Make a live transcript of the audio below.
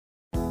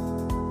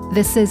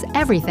This is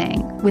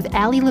Everything with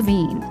Ali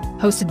Levine,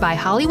 hosted by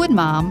Hollywood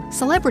mom,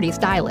 celebrity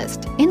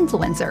stylist,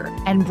 influencer,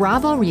 and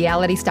Bravo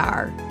reality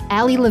star,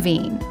 Ali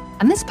Levine.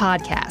 On this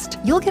podcast,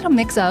 you'll get a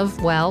mix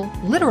of, well,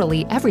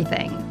 literally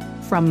everything.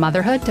 From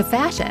motherhood to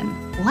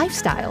fashion,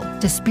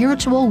 lifestyle to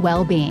spiritual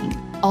well-being,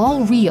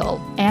 all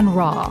real and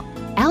raw.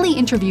 Ali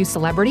interviews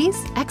celebrities,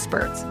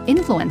 experts,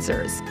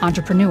 influencers,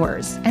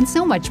 entrepreneurs, and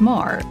so much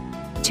more.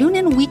 Tune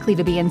in weekly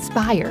to be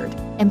inspired,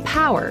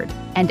 empowered,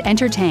 and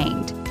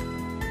entertained.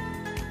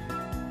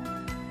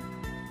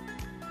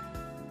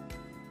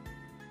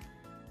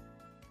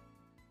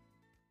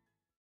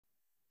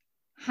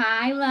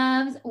 Hi,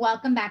 loves.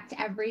 Welcome back to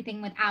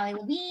Everything with Ali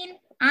Levine.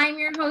 I'm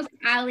your host,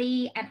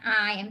 Ali, and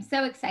I am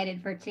so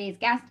excited for today's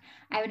guest.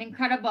 I have an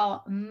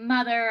incredible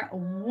mother,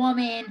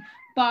 woman,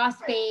 boss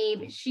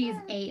babe. She's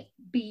a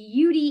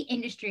beauty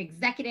industry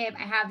executive.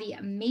 I have the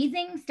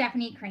amazing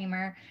Stephanie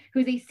Kramer,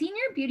 who's a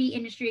senior beauty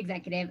industry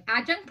executive,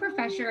 adjunct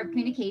professor of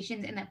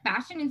communications in the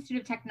Fashion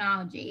Institute of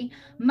Technology,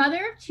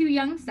 mother of 2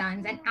 young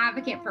sons, and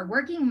advocate for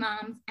working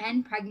moms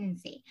and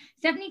pregnancy.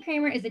 Stephanie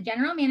Kramer is the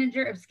general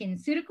manager of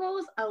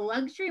SkinCeuticals, a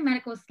luxury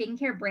medical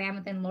skincare brand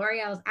within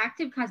L'Oreal's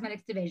Active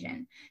Cosmetics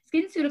division.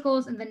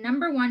 SkinCeuticals is the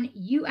 #1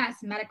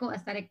 U.S. medical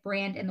aesthetic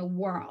brand in the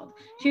world.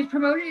 She was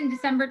promoted in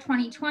December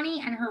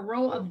 2020 and her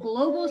role of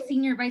global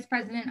senior vice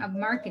president of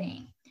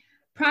marketing,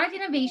 product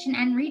innovation,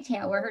 and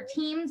retail, where her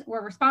teams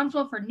were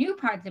responsible for new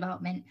product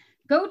development,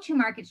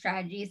 go-to-market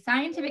strategies,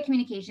 scientific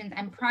communications,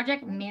 and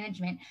project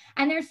management.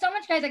 And there's so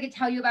much, guys, I could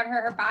tell you about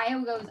her. Her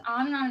bio goes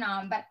on and on and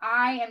on, but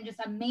I am just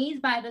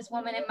amazed by this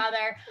woman and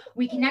mother.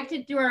 We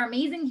connected through our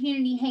amazing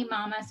community, Hey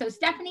Mama. So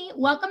Stephanie,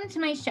 welcome to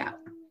my show.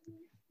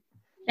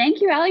 Thank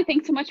you, Ali.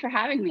 Thanks so much for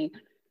having me.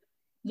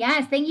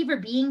 Yes, thank you for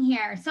being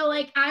here. So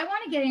I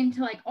want to get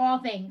into all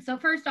things. So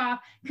first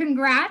off,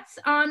 congrats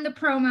on the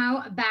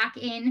promo back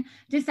in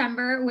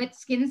December with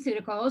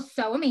SkinCeuticals.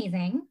 So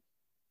amazing.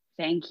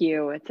 Thank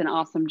you. It's an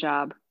awesome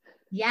job.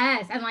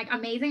 Yes, and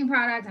amazing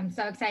products. I'm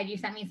so excited you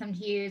sent me some to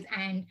use.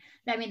 And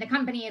the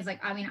company is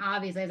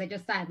obviously, as I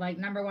just said,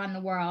 #1 in the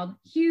world.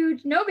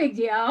 Huge, no big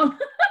deal.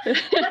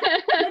 It's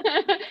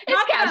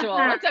casual.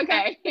 It's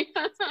okay.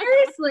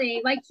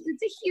 Seriously,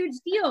 it's a huge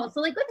deal. So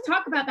let's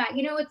talk about that.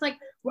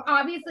 We're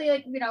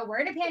obviously we're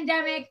in a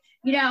pandemic,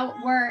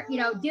 we're,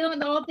 dealing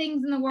with all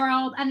things in the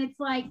world. And it's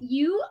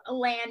you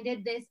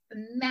landed this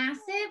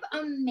massive,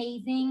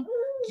 amazing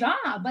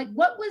job.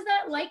 What was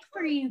that like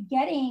for you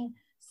getting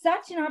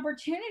such an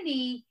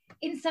opportunity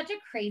in such a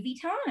crazy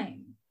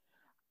time?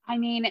 I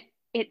mean,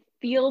 it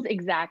feels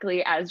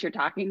exactly as you're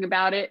talking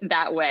about it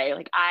that way.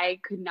 I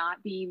could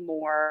not be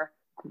more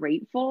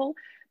grateful,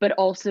 but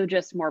also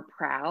just more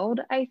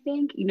proud, I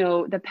think.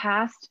 The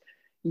past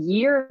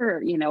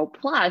year,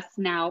 plus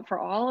now for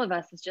all of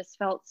us, it's just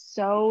felt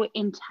so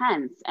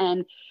intense.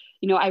 And,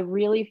 I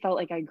really felt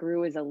like I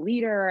grew as a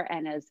leader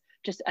and as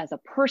a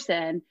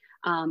person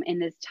in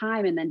this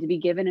time. And then to be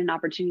given an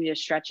opportunity to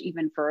stretch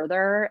even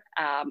further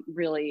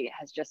really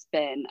has just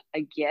been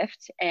a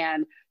gift.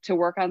 And to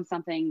work on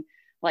something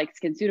like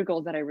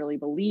SkinCeuticals that I really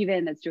believe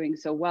in, that's doing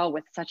so well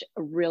with such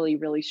a really,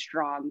 really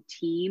strong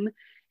team,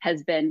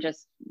 has been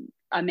just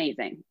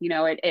amazing.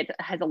 It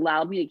has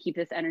allowed me to keep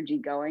this energy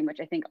going,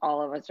 which I think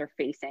all of us are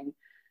facing,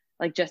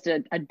 just a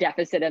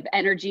deficit of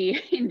energy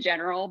in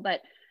general, but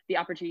the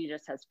opportunity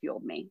just has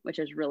fueled me, which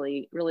is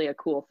really, really a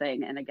cool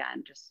thing. And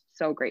again, just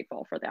so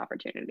grateful for the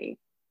opportunity.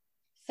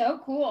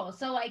 So cool.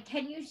 So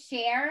can you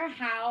share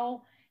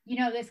how,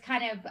 this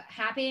kind of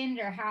happened,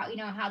 or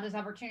how this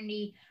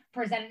opportunity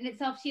presented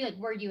itself to you?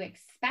 Were you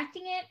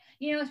expecting it,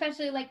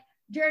 especially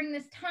during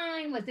this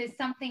time? Was this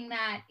something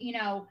that,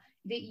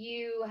 that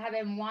you have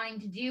been wanting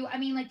to do?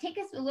 Take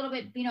us a little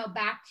bit,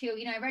 back to,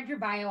 I read your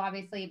bio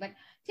obviously, but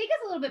take us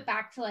a little bit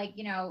back to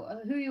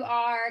who you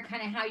are,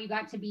 kind of how you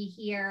got to be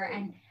here,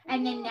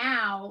 and then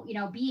now,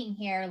 being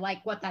here,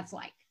 what that's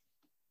like.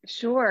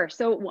 Sure.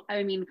 So,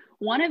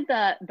 one of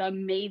the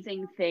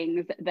amazing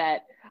things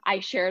that I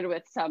shared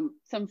with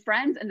some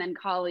friends and then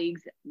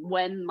colleagues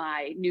when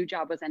my new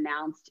job was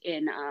announced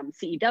in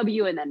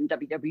CEW and then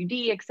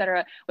WWD, et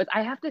cetera, was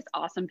I have this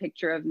awesome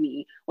picture of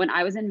me when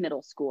I was in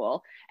middle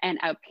school. And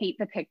I'll paint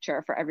the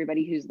picture for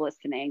everybody who's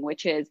listening,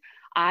 which is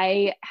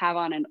I have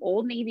on an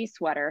Old Navy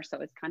sweater,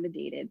 so it's kind of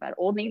dated, but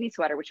Old Navy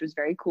sweater, which was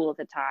very cool at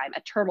the time,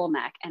 a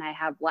turtleneck, and I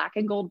have black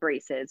and gold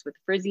braces with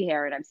frizzy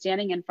hair, and I'm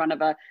standing in front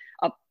of a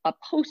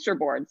poster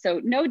board. So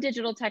no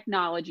digital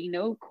technology,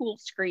 no cool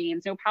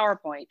screens, no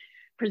PowerPoint,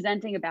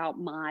 presenting about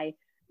my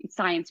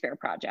science fair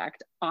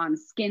project on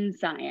skin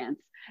science.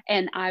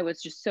 And I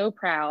was just so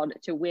proud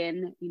to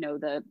win,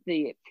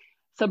 the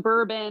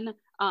suburban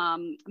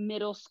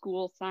middle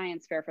school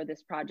science fair for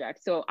this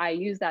project. So I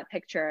used that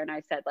picture and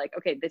I said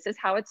okay, this is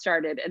how it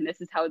started and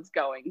this is how it's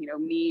going.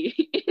 Me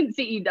in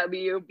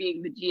CEW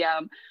being the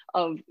GM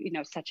of,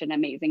 such an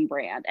amazing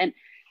brand. And,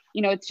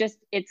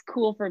 it's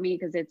cool for me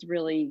because it's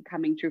really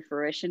coming to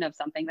fruition of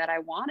something that I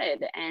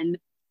wanted, and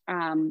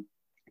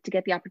to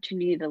get the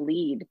opportunity to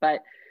lead. But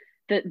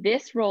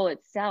this role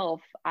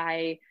itself,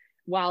 I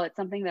while it's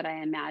something that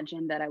I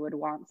imagined that I would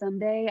want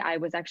someday, I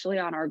was actually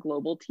on our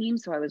global team.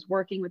 So I was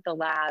working with the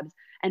labs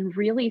and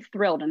really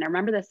thrilled. And I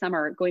remember this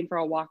summer going for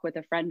a walk with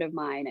a friend of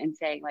mine and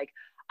saying, like,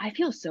 I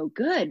feel so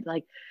good.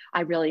 Like,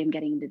 I really am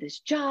getting into this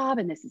job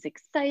and this is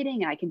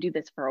exciting and I can do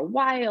this for a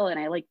while. And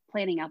I like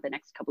planning out the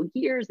next couple of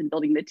years and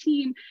building the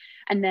team.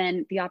 And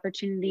then the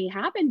opportunity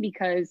happened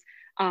because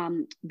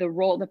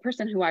the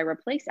person who I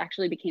replaced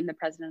actually became the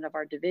president of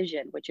our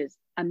division, which is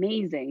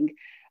amazing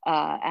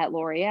at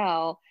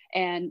L'Oreal.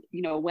 And,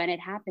 you know, when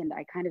it happened,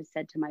 I kind of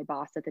said to my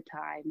boss at the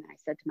time, and I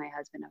said to my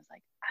husband, I was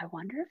like, I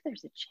wonder if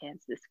there's a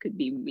chance this could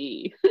be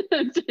me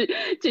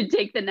to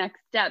take the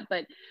next step.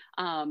 But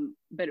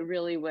it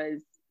really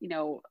was, you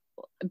know,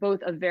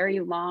 both a very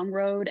long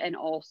road and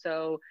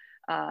also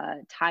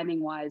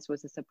timing wise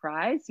was a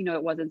surprise. You know,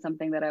 it wasn't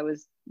something that I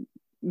was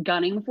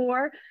gunning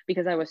for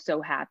because I was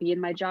so happy in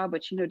my job,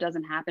 which, you know,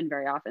 doesn't happen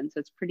very often. So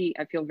it's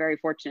I feel very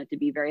fortunate to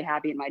be very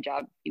happy in my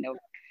job, you know,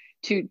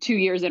 two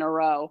years in a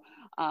row,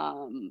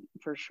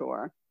 for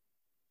sure.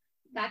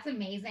 That's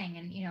amazing.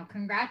 And, you know,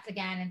 congrats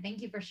again. And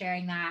thank you for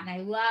sharing that. And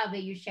I love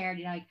that you shared,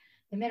 you know, like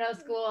the middle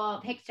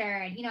school picture.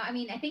 And, you know, I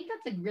mean, I think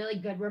that's a really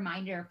good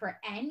reminder for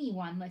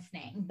anyone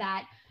listening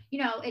that, you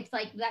know, it's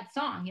like that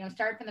song, you know,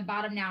 start from the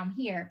bottom, now I'm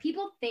here.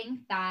 People think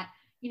that,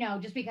 you know,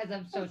 just because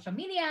of social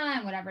media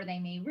and whatever they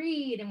may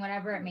read and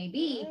whatever it may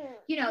be,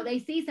 you know, they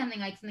see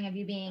something of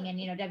you being in,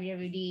 you know,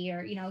 WWD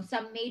or, you know,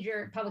 some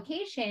major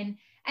publication,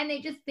 and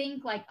they just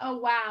think like, oh,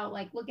 wow,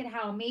 like, look at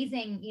how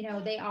amazing, you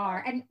know, they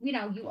are. And, you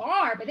know, you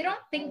are, but they don't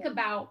think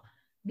about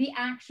the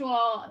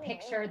actual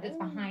picture that's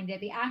behind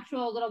it, the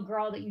actual little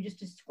girl that you just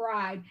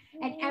described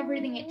and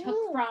everything it took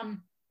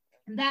from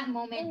that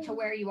moment to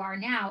where you are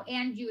now,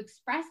 and you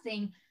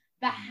expressing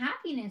the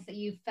happiness that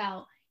you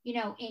felt, you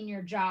know, in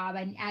your job.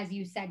 And as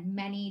you said,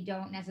 many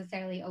don't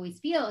necessarily always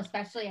feel,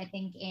 especially I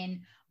think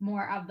in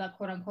more of the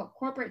quote unquote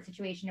corporate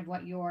situation of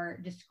what you're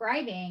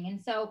describing.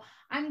 And so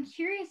I'm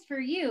curious for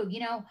you, you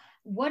know,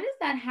 what does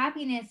that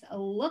happiness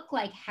look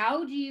like?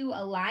 How do you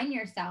align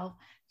yourself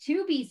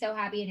to be so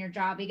happy in your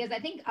job? Because I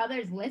think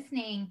others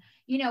listening,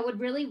 you know, would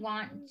really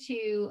want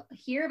to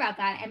hear about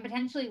that and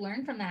potentially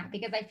learn from that,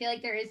 because I feel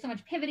like there is so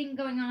much pivoting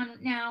going on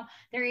now.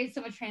 There is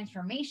so much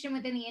transformation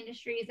within the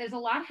industries. There's a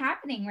lot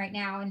happening right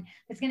now, and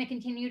it's going to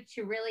continue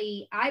to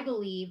really, I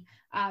believe,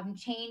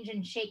 change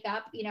and shake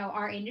up, you know,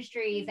 our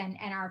industries and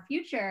our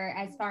future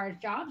as far as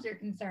jobs are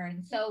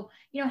concerned. So,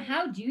 you know,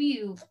 how do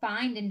you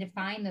find and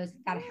define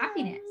that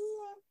happiness?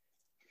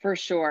 For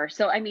sure.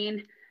 So, I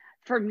mean,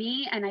 for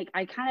me, and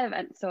I kind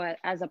of, so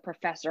as a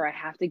professor, I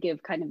have to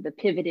give kind of the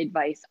pivot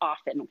advice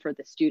often for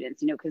the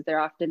students, you know, because they're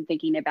often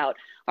thinking about,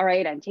 all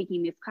right, I'm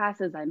taking these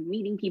classes, I'm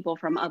meeting people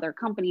from other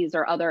companies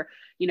or other,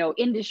 you know,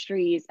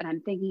 industries, and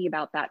I'm thinking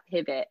about that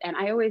pivot. And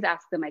I always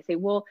ask them, I say,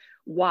 well,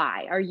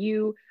 why? Are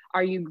you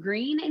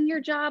green in your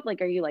job?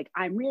 Like, are you like,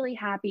 I'm really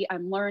happy,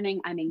 I'm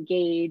learning, I'm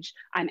engaged,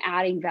 I'm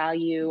adding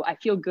value, I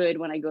feel good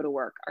when I go to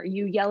work? Are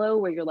you yellow,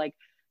 where you're like,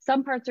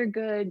 some parts are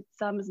good,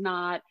 some's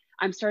not,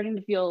 I'm starting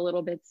to feel a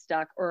little bit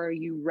stuck? Or are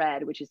you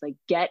red, which is like,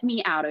 get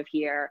me out of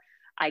here,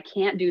 I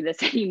can't do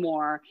this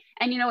anymore?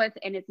 And, you know,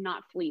 it's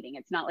not fleeting.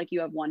 It's not like you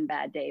have one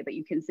bad day, but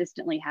you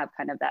consistently have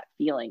kind of that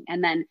feeling.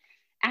 And then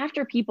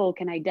after people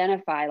can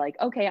identify like,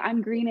 okay,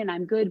 I'm green and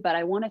I'm good, but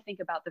I want to think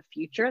about the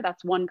future,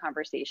 that's one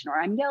conversation.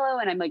 Or I'm yellow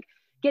and I'm like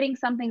getting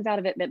some things out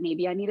of it, but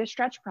maybe I need a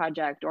stretch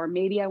project, or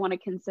maybe I want to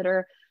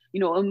consider,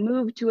 you know, a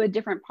move to a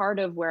different part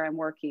of where I'm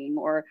working,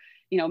 or,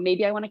 you know,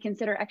 maybe I want to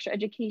consider extra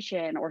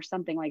education or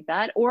something like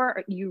that.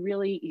 Or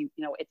you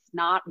know, it's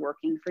not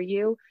working for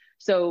you.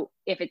 So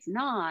if it's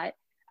not,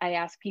 I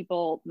ask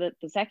people the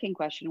second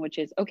question, which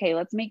is, okay,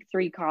 let's make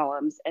 3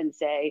 columns and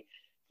say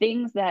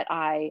things that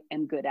I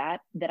am good at,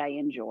 that I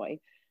enjoy,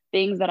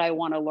 things that I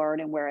want to learn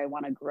and where I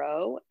want to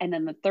grow. And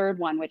then the third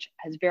one, which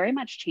has very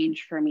much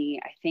changed for me,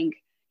 I think,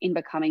 in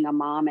becoming a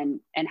mom and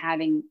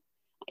having,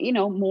 you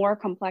know, more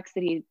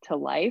complexity to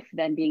life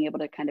than being able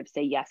to kind of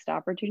say yes to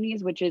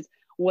opportunities, which is,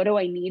 what do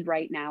I need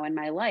right now in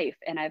my life?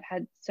 And I've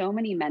had so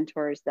many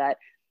mentors that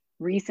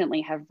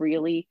recently have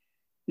really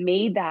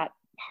made that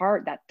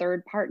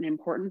third part, an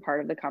important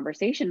part of the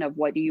conversation of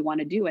what do you want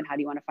to do and how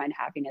do you want to find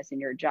happiness in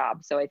your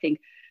job. So I think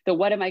the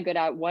what am I good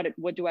at, what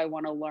do I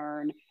want to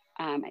learn,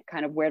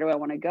 kind of where do I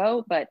want to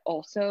go, but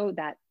also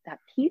that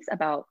piece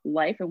about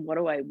life and what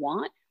do I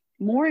want.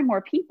 More and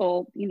more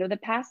people, you know,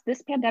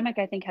 this pandemic,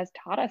 I think, has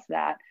taught us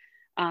that,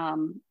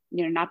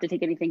 you know, not to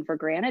take anything for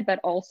granted, but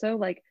also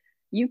like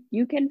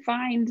you can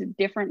find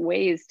different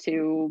ways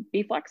to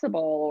be flexible,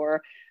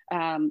 or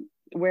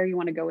where you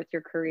want to go with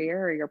your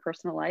career or your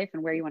personal life,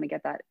 and where you want to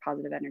get that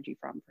positive energy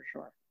from, for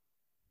sure.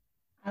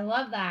 I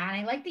love that.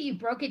 And I like that you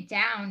broke it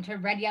down to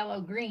red,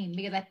 yellow, green,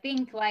 because I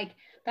think like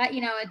that,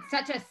 you know, it's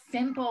such a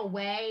simple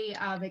way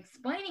of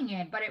explaining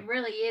it, but it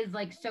really is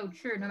like so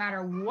true, no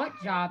matter what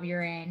job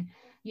you're in,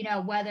 you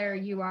know, whether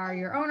you are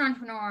your own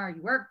entrepreneur,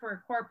 you work for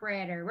a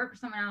corporate or work for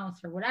someone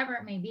else or whatever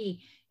it may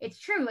be, it's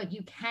true. Like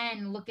you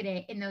can look at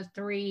it in those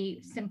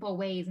 3 simple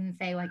ways and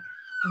say like,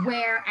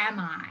 where am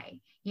I?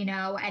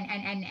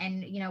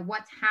 and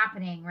what's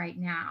happening right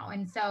now.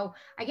 And so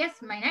I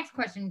guess my next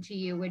question to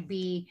you would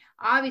be,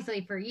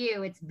 obviously for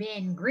you, it's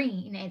been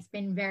green. It's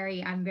been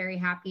I'm very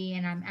happy.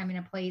 And I'm in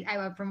a place,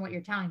 from what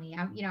you're telling me,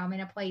 I'm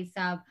in a place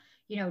of,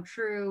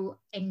 true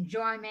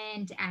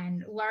enjoyment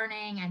and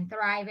learning and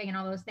thriving and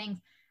all those things.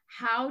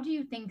 How do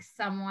you think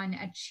someone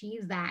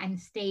achieves that and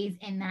stays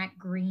in that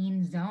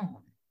green zone?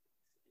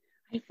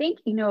 I think,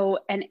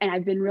 and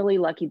I've been really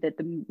lucky that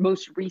the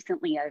most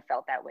recently I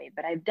felt that way,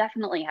 but I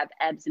definitely have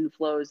ebbs and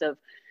flows of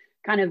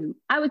kind of,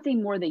 I would say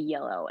more the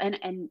yellow,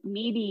 and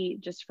maybe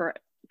just for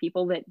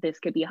people that this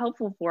could be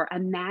helpful for,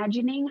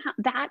 imagining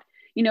that,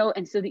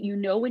 and so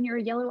that, when you're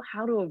yellow,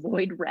 how to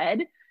avoid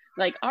red.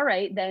 Like, all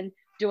right, then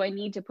do I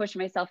need to push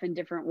myself in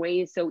different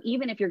ways? So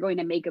even if you're going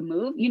to make a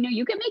move,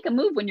 you can make a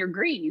move when you're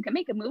green, you can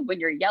make a move when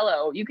you're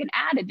yellow, you can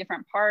add a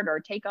different part or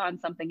take on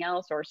something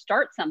else or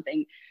start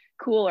something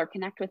cool or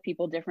connect with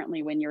people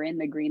differently when you're in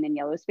the green and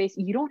yellow space.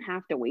 You don't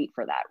have to wait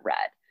for that red.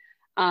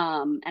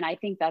 And I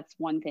think that's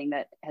one thing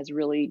that has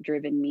really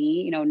driven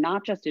me,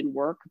 not just in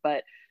work,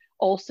 but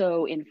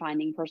also in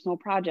finding personal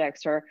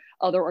projects or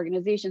other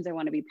organizations I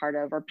want to be part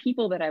of, or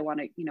people that I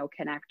want to,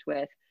 connect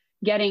with,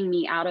 getting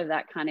me out of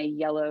that kind of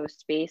yellow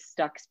space,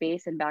 stuck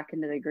space, and back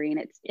into the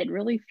green. It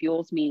really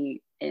fuels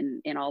me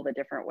in all the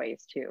different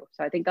ways too.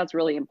 So I think that's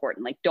really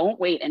important. Like, don't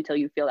wait until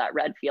you feel that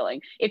red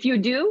feeling. If you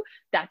do,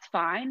 that's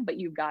fine, but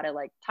you've got to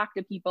talk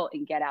to people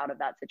and get out of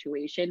that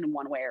situation in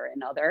one way or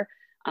another.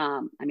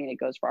 It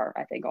goes for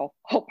I think all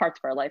parts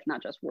of our life,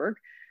 not just work.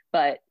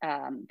 But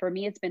for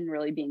me, it's been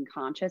really being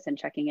conscious and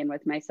checking in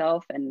with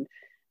myself and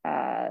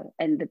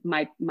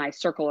my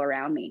circle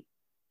around me.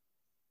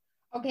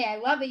 Okay, I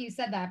love that you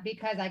said that,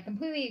 because I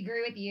completely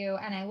agree with you.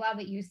 And I love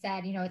that you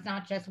said, it's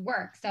not just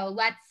work. So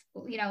let's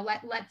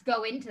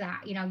go into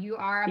that. You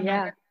are a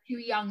mother of 2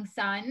 young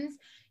sons,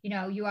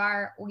 you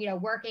are,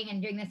 working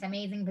and doing this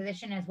amazing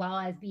position, as well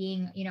as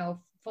being,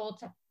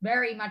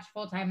 very much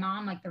full-time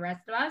mom like the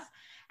rest of us.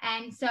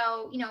 And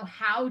so,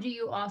 how do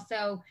you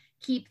also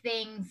keep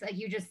things, like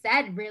you just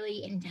said,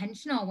 really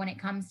intentional when it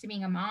comes to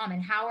being a mom?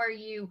 And how are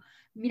you,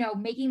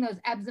 making those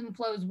ebbs and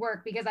flows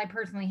work? Because I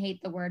personally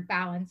hate the word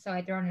balance, so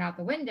I've thrown it out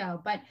the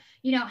window. But,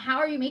 how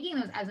are you making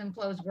those ebbs and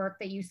flows work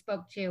that you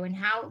spoke to? And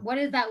what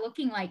is that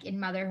looking like in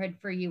motherhood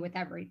for you with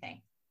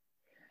everything?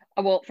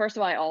 Well, first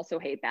of all, I also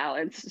hate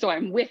balance. So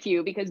I'm with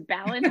you, because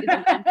balance is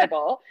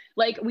uncomfortable.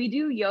 Like, we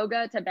do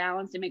yoga to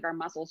balance to make our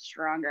muscles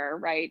stronger,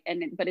 right?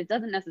 But it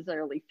doesn't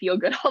necessarily feel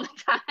good all the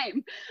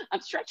time.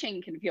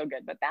 Stretching can feel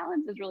good, but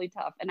balance is really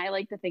tough. And I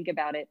like to think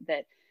about it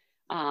that,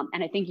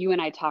 and I think you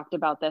and I talked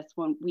about this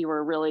when we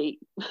were really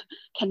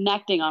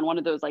connecting on one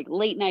of those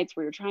late nights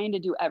where you're trying to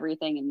do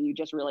everything and you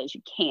just realize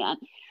you can't.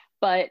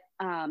 But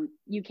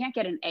you can't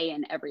get an A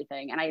in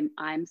everything. And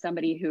I'm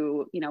somebody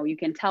who, you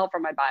can tell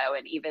from my bio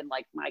and even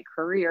my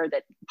career,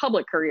 that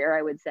public career,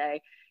 I would say,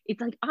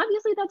 it's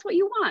obviously that's what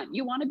you want.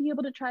 You want to be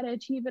able to try to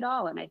achieve it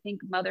all. And I think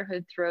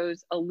motherhood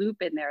throws a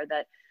loop in there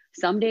that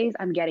some days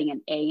I'm getting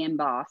an A in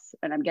boss,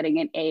 and I'm getting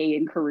an A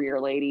in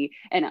career lady,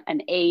 and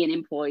an A in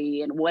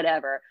employee, and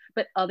whatever.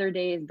 But other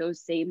days,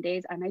 those same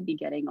days, I might be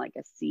getting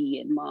a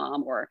C in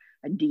mom, or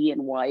a D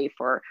in wife,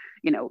 or,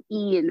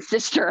 E in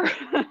sister.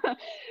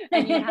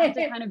 And you have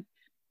to kind of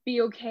be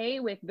okay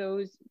with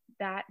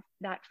that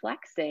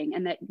flexing,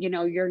 and that,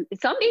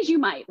 some days you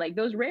might,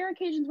 those rare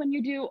occasions when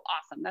you do,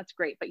 awesome, that's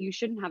great. But you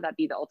shouldn't have that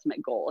be the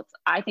ultimate goal.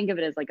 I think of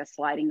it as a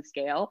sliding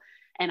scale.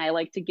 And I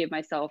like to give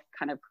myself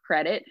kind of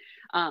credit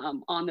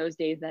on those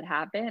days that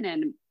happen.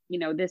 And,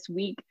 this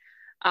week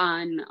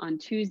on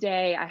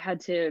Tuesday, I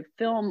had to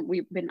film.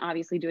 We've been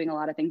obviously doing a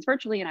lot of things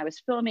virtually, and I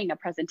was filming a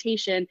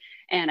presentation,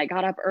 and I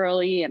got up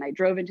early and I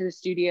drove into the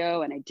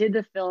studio and I did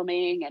the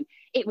filming, and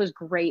it was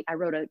great. I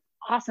wrote an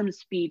awesome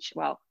speech.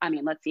 Well,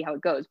 let's see how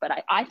it goes, but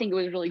I think it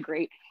was really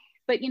great.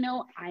 But,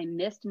 I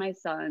missed my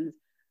son's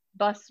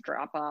bus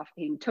drop off.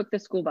 He took the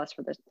school bus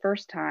for the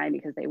first time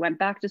because they went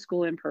back to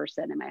school in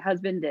person, and my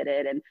husband did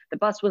it, and the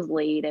bus was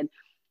late, and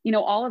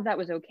all of that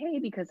was okay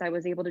because I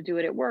was able to do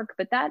it at work.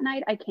 But that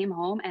night I came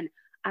home and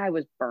I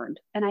was burned,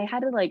 and I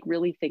had to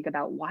really think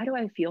about, why do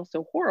I feel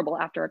so horrible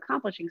after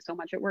accomplishing so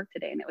much at work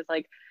today? And it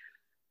was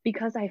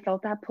because I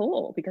felt that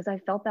pull, because I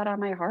felt that on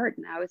my heart,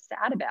 and I was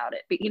sad about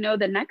it. But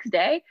the next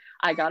day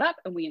I got up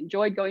and we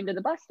enjoyed going to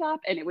the bus stop,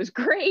 and it was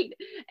great,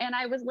 and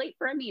I was late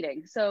for a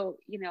meeting. So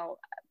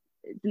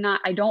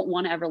I don't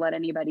want to ever let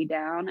anybody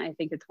down. I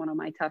think it's one of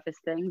my toughest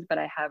things, but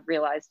I have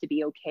realized to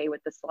be okay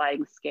with the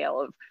sliding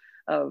scale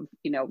of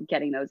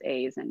getting those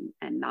A's, and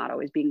not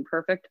always being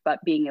perfect, but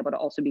being able to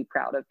also be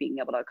proud of being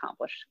able to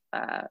accomplish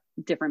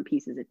different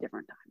pieces at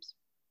different times.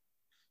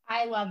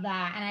 I love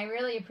that. And I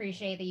really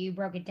appreciate that you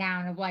broke it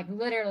down of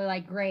literally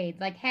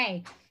grades.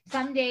 Hey,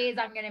 some days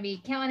I'm going to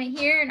be killing it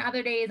here, and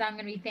other days I'm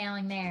going to be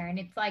failing there. And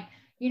it's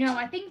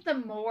I think the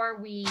more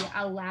we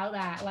allow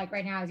that,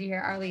 right now, as you hear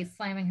Arlie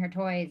slamming her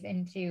toys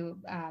into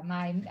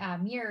my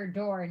mirror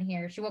door in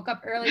here, she woke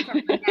up early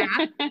from her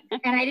nap,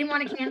 and I didn't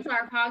want to cancel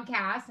our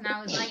podcast. And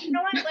I was like, you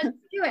know what,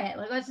 do it.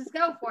 Like, let's just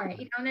go for it.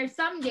 You know, and there's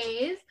some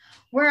days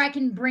where I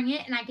can bring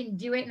it and I can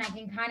do it and I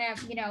can kind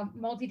of, you know,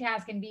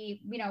 multitask and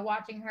be, you know,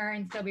 watching her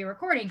and still be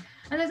recording.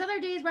 And there's other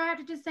days where I have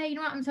to just say, you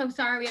know what, I'm so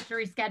sorry, we have to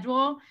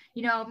reschedule.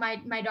 You know,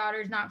 my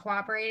daughter's not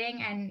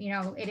cooperating and, you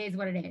know, it is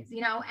what it is,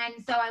 you know?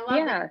 And so I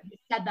love that you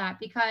said that,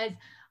 because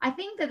I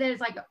think that there's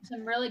like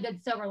some really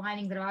good silver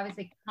linings that have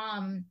obviously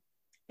come,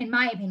 in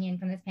my opinion,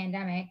 from this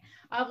pandemic,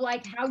 of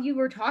like how you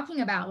were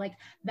talking about, like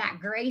that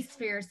grace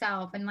for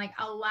yourself and like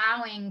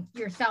allowing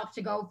yourself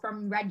to go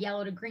from red,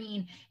 yellow to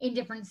green in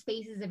different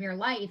spaces of your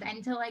life,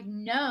 and to like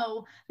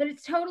know that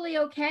it's totally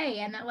okay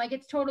and that like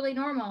it's totally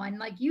normal. And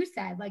like you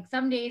said, like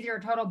some days you're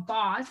a total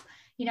boss,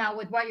 you know,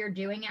 with what you're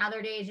doing.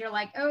 Other days you're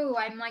like, oh,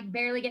 I'm like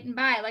barely getting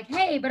by, like,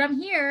 hey, but I'm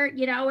here,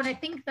 you know. And I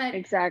think that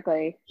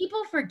exactly,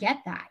 people forget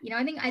that, you know.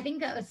 I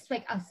think that was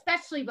like,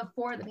 especially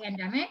before the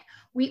pandemic,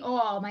 we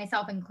all,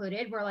 myself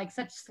included, were like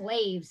such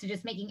slaves to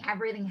just making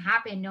everything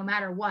happen no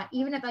matter what,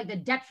 even at like the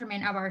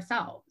detriment of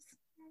ourselves.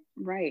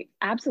 Right.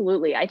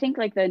 Absolutely. I think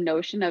like the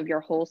notion of your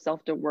whole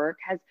self to work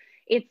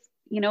it's,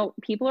 you know,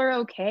 people are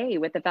okay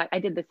with the fact. I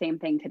did the same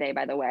thing today,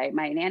 by the way.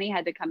 My nanny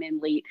had to come in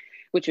late,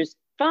 which was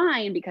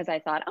fine because I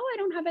thought, oh, I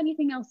don't have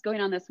anything else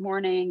going on this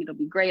morning. It'll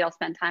be great. I'll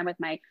spend time with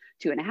my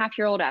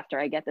 2.5-year-old after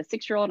I get the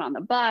 6-year-old on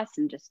the bus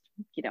and just,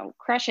 you know,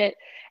 crush it.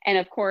 And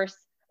of course,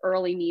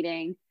 early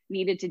meeting,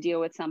 needed to deal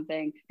with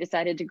something,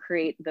 decided to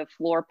create the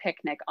floor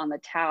picnic on the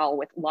towel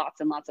with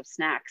lots and lots of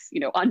snacks, you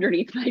know,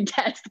 underneath my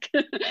desk.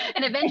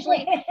 And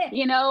eventually,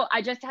 you know,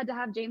 I just had to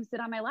have James sit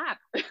on my lap.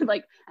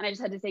 Like, and I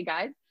just had to say,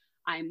 guys,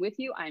 I'm with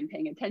you. I'm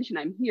paying attention.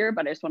 I'm here,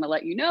 but I just want to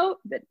let you know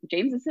that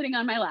James is sitting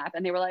on my lap.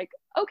 And they were like,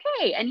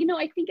 okay. And, you know,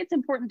 I think it's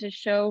important to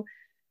show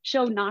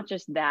not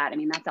just that. I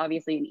mean, that's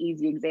obviously an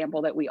easy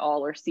example that we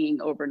all are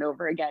seeing over and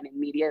over again in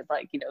media, is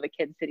like, you know, the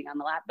kids sitting on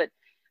the lap, but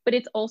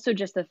it's also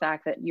just the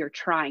fact that you're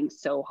trying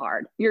so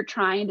hard. You're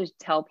trying to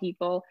tell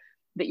people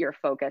that you're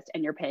focused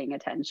and you're paying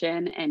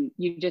attention, and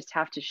you just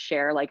have to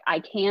share, like,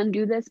 I can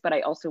do this, but I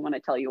also want to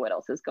tell you what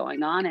else is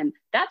going on. And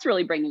that's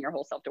really bringing your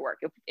whole self to work.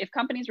 If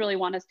companies really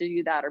want us to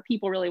do that, or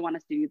people really want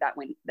us to do that,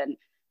 then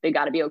they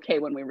got to be okay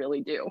when we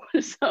really do.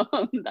 So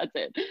that's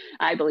it.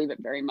 I believe it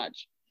very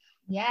much.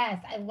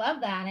 Yes, I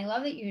love that. And I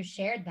love that you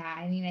shared that.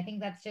 I mean, I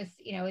think that's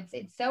just, you know,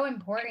 it's so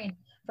important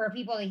for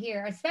people to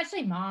hear,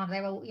 especially moms. I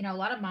have you know, a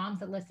lot of moms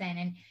that listen,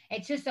 and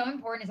it's just so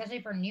important,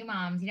 especially for new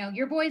moms. You know,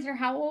 your boys are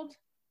how old?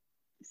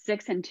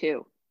 6 and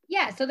 2.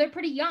 Yeah, so they're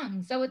pretty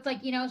young. So it's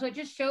like, you know, so it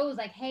just shows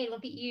like, hey,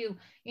 look at you,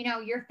 you know,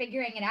 you're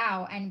figuring it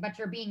out, but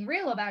you're being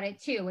real about it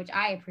too, which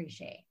I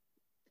appreciate.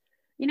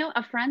 You know,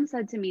 a friend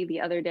said to me the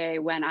other day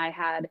when I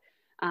had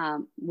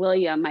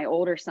William, my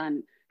older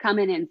son, come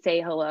in and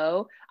say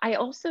hello, I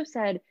also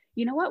said,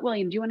 you know what,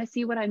 William, do you want to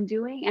see what I'm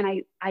doing?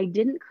 And I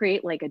didn't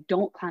create like a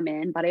don't come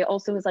in, but I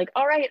also was like,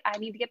 all right, I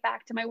need to get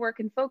back to my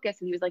work and focus.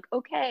 And he was like,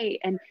 okay.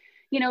 And,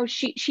 you know,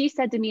 she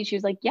said to me, she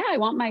was like, yeah, I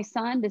want my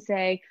son to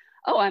say,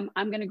 oh, I'm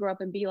going to grow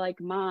up and be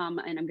like mom,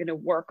 and I'm going to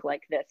work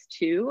like this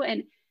too.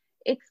 And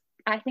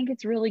I think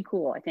it's really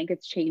cool. I think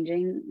it's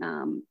changing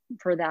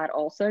for that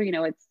also. You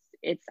know,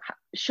 it's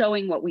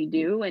showing what we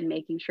do and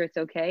making sure it's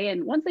okay.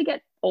 And once they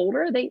get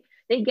older, they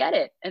get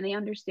it and they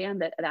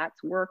understand that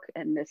that's work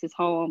and this is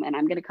home, and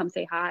I'm going to come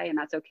say hi and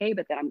that's okay.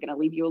 But then I'm going to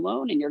leave you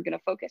alone and you're going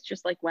to focus,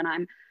 just like when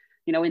I'm,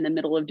 you know, in the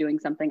middle of doing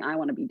something I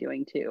want to be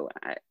doing too.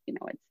 You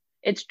know,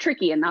 it's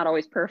tricky and not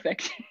always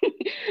perfect,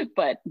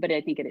 but I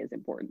think it is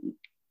important.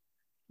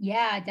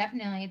 Yeah,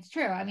 definitely. It's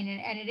true. I mean,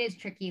 and it is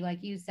tricky,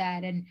 like you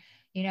said. And,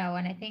 you know,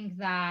 and I think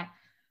that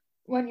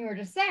when you were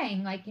just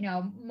saying, like, you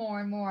know, more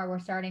and more we're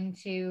starting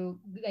to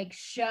like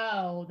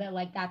show that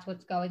like that's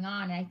what's going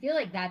on. And I feel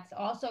like that's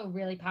also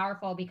really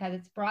powerful because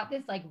it's brought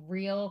this like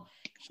real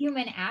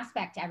human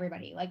aspect to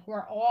everybody. Like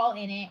we're all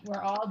in it,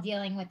 we're all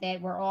dealing with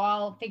it, we're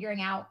all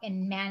figuring out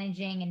and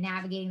managing and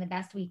navigating the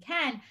best we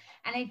can.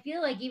 And I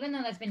feel like even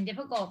though that's been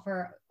difficult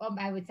for,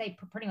 I would say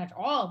pretty much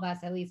all of us,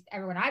 at least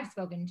everyone I've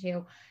spoken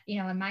to,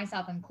 you know, and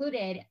myself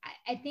included,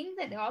 I think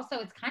that also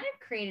it's kind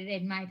of created,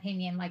 in my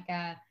opinion, like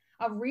a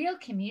real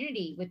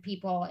community with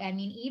people. I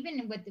mean,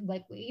 even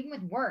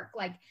with work,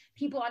 like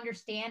people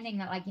understanding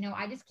that, like, you know,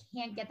 I just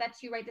can't get that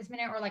to you right this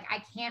minute, or like,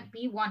 I can't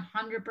be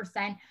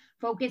 100%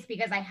 focused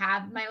because I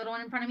have my little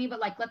one in front of me, but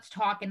like, let's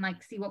talk and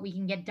like, see what we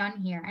can get done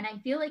here. And I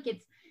feel like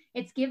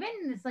it's given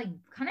this like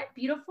kind of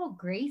beautiful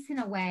grace in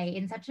a way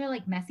in such a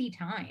like messy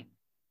time.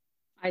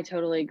 I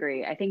totally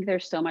agree. I think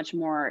there's so much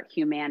more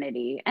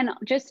humanity and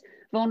just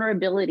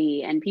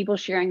vulnerability and people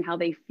sharing how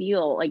they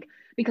feel, like,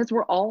 because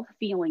we're all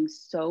feeling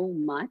so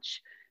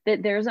much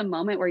that there's a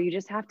moment where you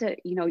just have to,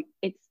 you know,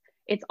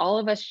 it's all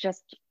of us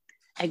just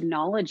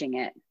acknowledging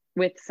it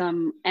with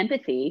some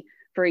empathy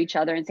for each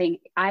other and saying,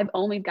 I've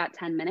only got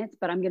 10 minutes,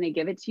 but I'm going to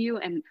give it to you.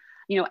 And,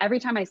 you know, every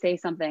time I say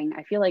something,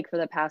 I feel like for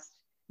the past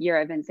year,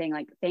 I've been saying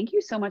like, thank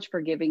you so much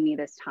for giving me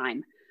this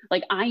time.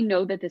 Like, I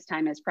know that this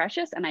time is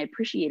precious and I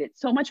appreciate it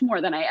so much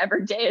more than I ever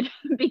did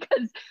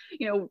because,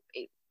 you know,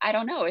 I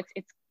don't know,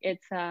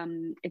 it's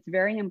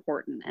very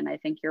important. And I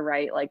think you're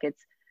right. Like,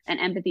 it's an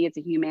empathy, it's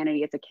a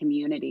humanity, it's a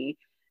community,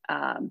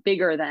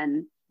 bigger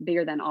than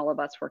bigger than all of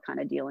us were kind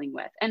of dealing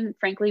with. And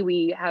frankly,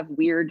 we have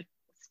weird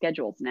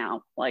schedules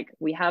now. Like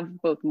we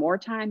have both more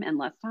time and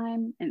less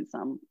time in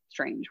some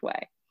strange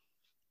way.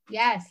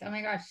 Yes. Oh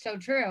my gosh. So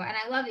true. And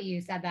I love that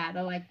you said that,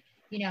 the like,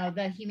 you know,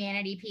 the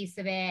humanity piece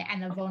of it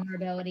and the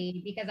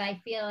vulnerability, because I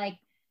feel like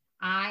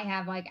I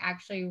have like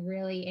actually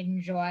really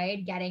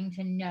enjoyed getting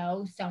to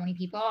know so many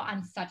people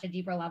on such a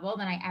deeper level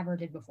than I ever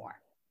did before.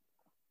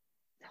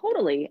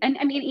 Totally. And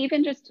I mean,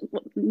 even just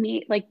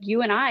me, like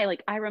you and I,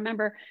 like I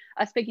remember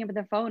us picking up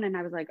the phone and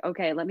I was like,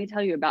 okay, let me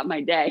tell you about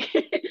my day,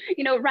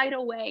 you know, right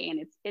away.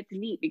 And it's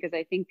neat because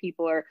I think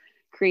people are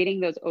creating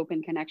those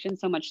open connections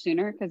so much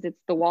sooner because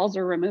the walls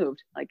are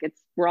removed. Like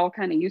we're all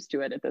kind of used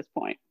to it at this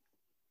point.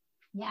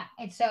 Yeah,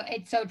 it's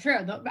so true.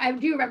 I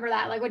do remember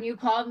that, like when you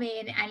called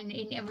me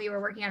and we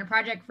were working on a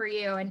project for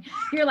you, and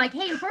you're like,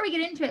 "Hey, before we get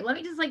into it, let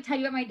me just like tell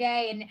you about my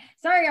day." And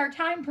sorry, our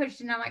time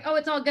pushed, and I'm like, "Oh,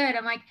 it's all good."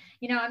 I'm like,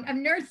 you know,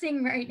 I'm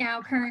nursing right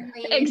now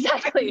currently.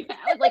 Exactly.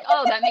 I was like,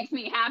 "Oh, that makes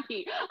me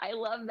happy. I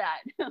love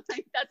that.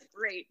 Like that's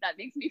great. That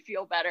makes me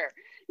feel better."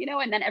 You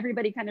know, and then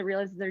everybody kind of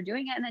realizes they're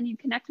doing it, and then you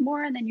connect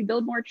more, and then you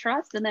build more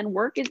trust, and then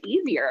work is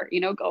easier. You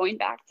know, going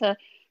back to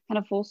kind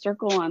of full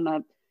circle on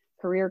the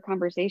career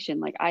conversation.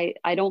 Like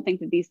I don't think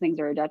that these things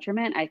are a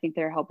detriment. I think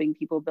they're helping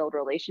people build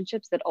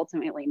relationships that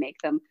ultimately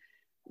make them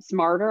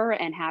smarter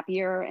and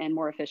happier and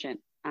more efficient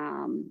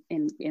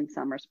in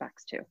some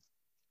respects too.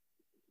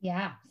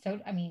 Yeah. So,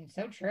 I mean,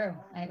 so true.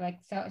 I like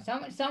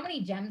so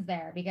many gems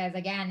there, because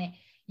again,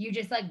 you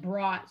just like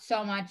brought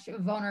so much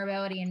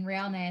vulnerability and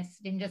realness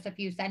in just a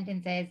few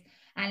sentences.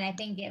 And I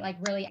think it like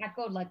really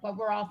echoed like what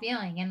we're all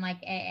feeling. And like,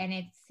 and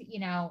it's, you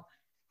know,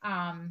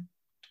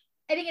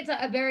 I think it's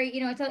a very, you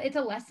know, it's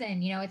a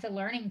lesson, you know, it's a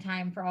learning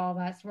time for all of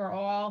us. We're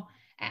all,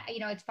 you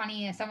know, it's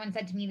funny. Someone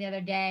said to me the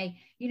other day,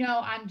 you know,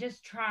 I'm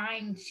just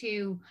trying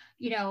to,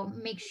 you know,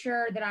 make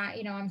sure that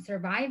you know, I'm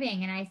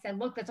surviving. And I said,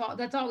 look,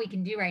 that's all we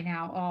can do right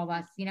now. All of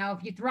us, you know,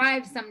 if you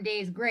thrive some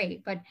days,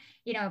 great. But,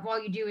 you know, if all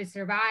you do is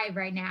survive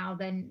right now,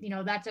 then, you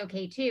know, that's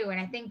okay too.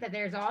 And I think that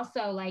there's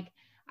also like,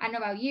 I don't know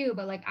about you,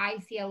 but like, I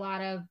see a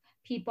lot of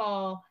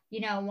people, you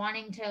know,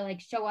 wanting to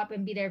like show up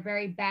and be their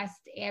very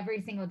best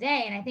every single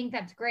day. And I think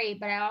that's great.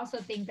 But I also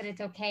think that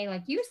it's okay,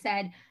 like you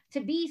said,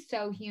 to be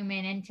so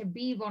human and to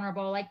be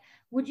vulnerable. Like,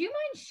 would you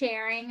mind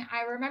sharing?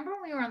 I remember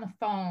when we were on the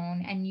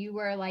phone and you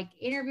were like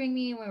interviewing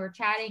me, and we were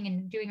chatting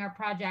and doing our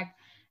project,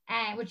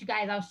 and which you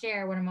guys, I'll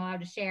share when I'm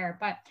allowed to share.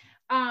 But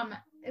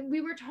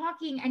we were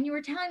talking and you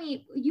were telling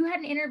me you had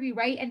an interview,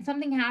 right? And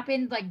something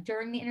happened like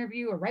during the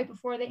interview or right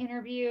before the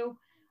interview.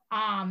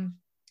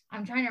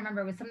 I'm trying to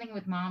remember. It was something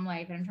with mom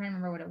life, and I'm trying to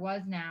remember what it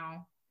was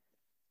now.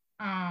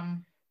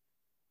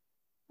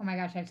 Oh my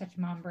gosh, I have such a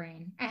mom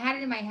brain. I had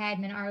it in my head,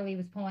 and then Arlie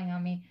was pulling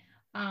on me.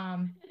 I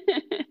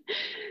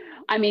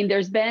mean,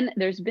 there's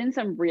been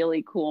some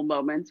really cool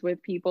moments with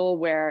people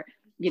where,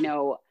 you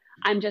know,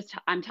 I'm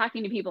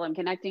talking to people, I'm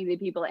connecting to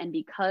people, and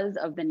because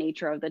of the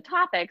nature of the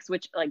topics,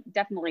 which like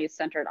definitely is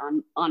centered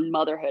on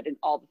motherhood and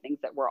all the things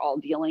that we're all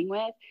dealing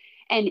with.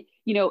 And,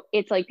 you know,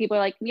 it's like, people are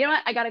like, you know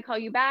what, I got to call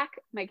you back.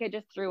 My kid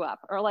just threw up.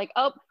 Or like,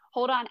 oh,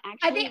 hold on.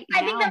 Actually,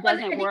 I think that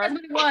doesn't work. I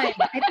think that's what it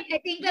was. I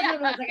think that's what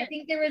it was. Like, I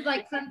think there was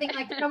like something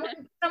like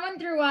someone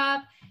threw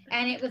up,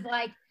 and it was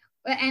like,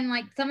 and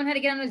like someone had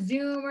to get on a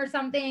Zoom or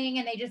something,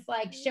 and they just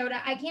like showed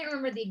up. I can't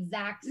remember the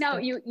exact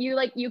story. No,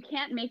 you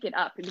can't make it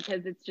up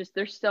because it's just,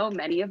 there's so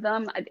many of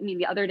them. I mean,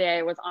 the other day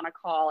I was on a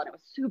call and it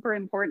was super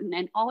important,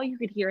 and all you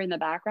could hear in the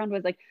background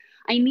was like,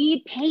 I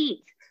need paint.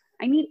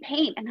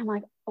 And I'm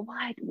like,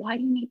 why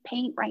do you need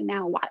paint right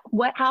now?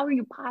 How are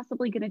you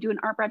possibly going to do an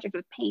art project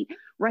with paint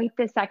right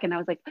this second? I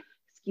was like,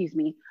 excuse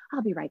me,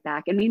 I'll be right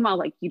back. And meanwhile,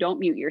 like, you don't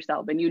mute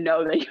yourself, and you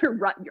know that you're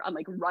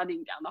like running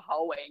down the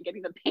hallway and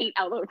getting the paint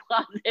out of the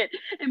closet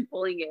and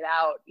pulling it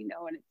out, you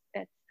know, and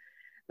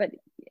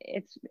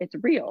it's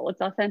real.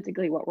 It's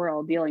authentically what we're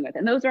all dealing with.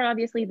 And those are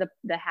obviously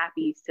the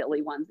happy,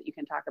 silly ones that you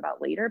can talk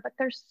about later, but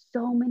there's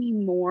so many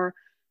more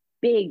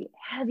big,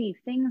 heavy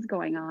things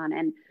going on.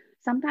 And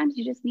sometimes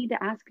you just need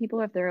to ask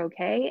people if they're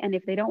okay. And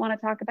if they don't want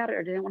to talk about it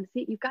or they don't want to see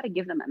it, you've got to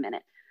give them a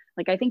minute.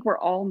 Like, I think we're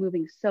all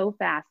moving so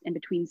fast in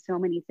between so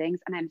many things.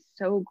 And I'm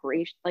so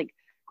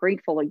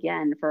grateful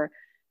again for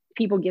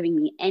people giving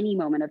me any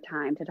moment of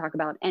time to talk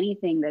about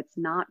anything that's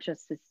not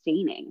just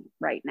sustaining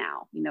right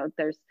now. You know,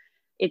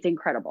 it's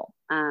incredible.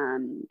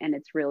 And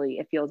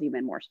it feels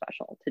even more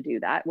special to do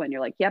that when you're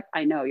like, yep,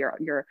 I know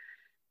you're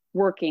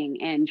working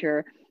and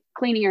you're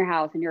cleaning your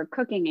house and you're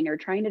cooking and you're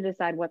trying to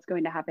decide what's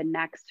going to happen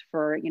next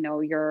for, you know,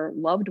 your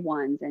loved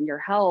ones and your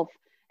health,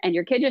 and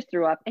your kid just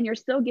threw up, and you're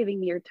still giving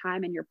me your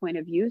time and your point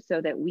of view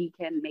so that we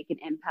can make an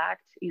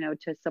impact, you know,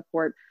 to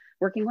support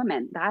working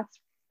women. That's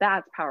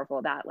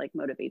powerful. That like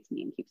motivates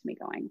me and keeps me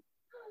going.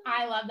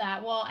 I love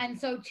that. Well, and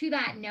so to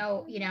that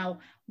note, you know,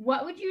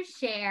 what would you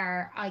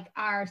share like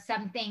are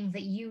some things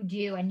that you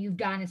do and you've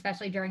done,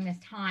 especially during this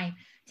time,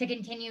 to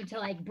continue to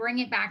like bring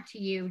it back to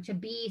you, to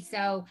be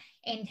so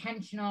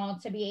intentional,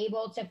 to be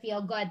able to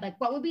feel good? Like,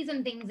 what would be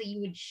some things that you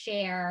would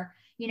share,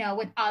 you know,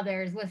 with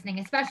others listening,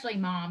 especially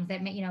moms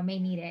that may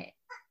need it?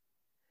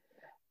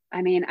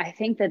 I mean, I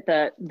think that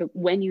the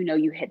when you know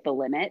you hit the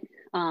limit,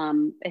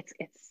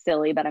 it's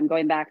silly, but I'm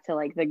going back to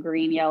like the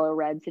green, yellow,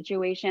 red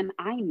situation.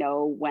 I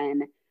know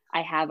when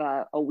I have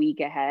a week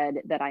ahead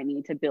that I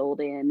need to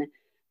build in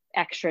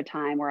extra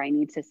time, where I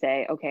need to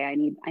say, okay, I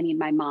need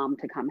my mom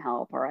to come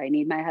help, or I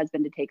need my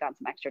husband to take on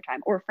some extra time,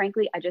 or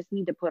frankly, I just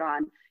need to put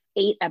on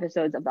 8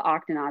 episodes of the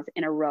Octonauts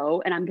in a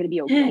row and I'm going to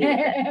be okay with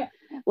it.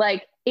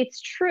 Like, it's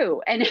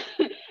true. And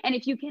and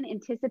if you can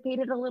anticipate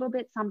it a little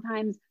bit,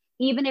 sometimes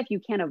even if you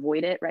can't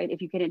avoid it, right?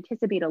 If you can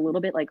anticipate a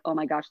little bit, like, oh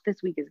my gosh, this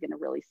week is going to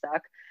really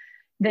suck,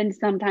 then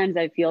sometimes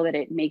I feel that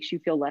it makes you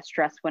feel less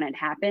stressed when it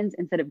happens,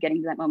 instead of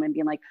getting to that moment and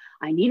being like,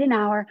 I need an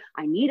hour,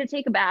 I need to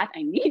take a bath,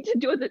 I need to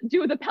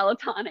do the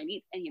Peloton, I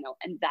need, and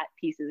and that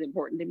piece is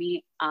important to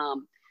me.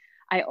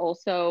 I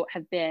also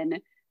have been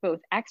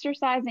both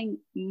exercising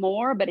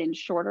more, but in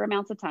shorter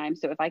amounts of time.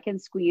 So if I can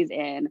squeeze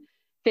in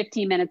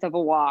 15 minutes of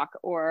a walk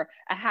or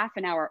a half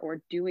an hour,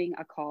 or doing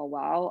a call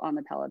while on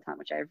the Peloton,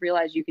 which I've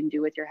realized you can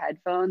do with your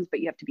headphones, but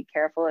you have to be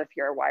careful if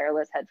your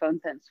wireless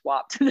headphones then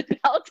swap to the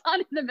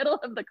Peloton in the middle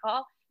of the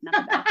call.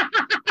 Not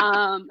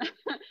bad.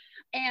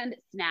 And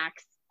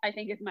snacks, I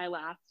think, is my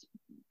last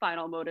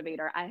final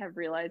motivator. I have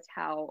realized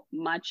how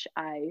much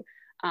I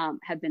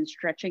have been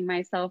stretching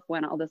myself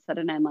when all of a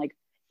sudden I'm like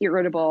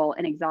irritable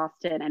and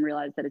exhausted, and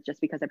realize that it's just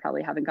because I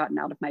probably haven't gotten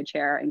out of my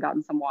chair and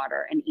gotten some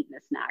water and eaten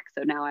a snack.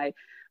 So now I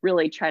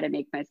really try to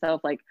make myself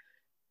like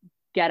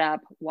get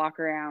up, walk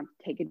around,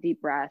 take a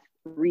deep breath,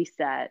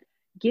 reset,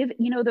 give,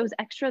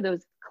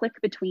 those click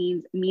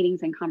between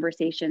meetings and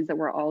conversations that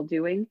we're all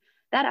doing.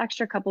 That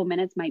extra couple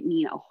minutes might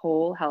mean a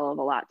whole hell of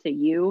a lot to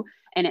you.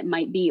 And it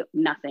might be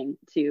nothing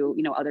to,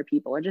 other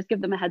people, or just give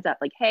them a heads up.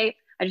 Like, hey,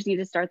 I just need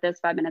to start this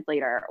 5 minutes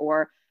later,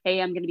 or,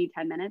 hey, I'm going to be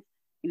 10 minutes.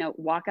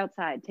 Walk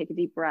outside, take a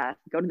deep breath,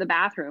 go to the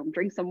bathroom,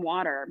 drink some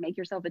water, make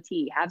yourself a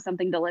tea, have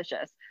something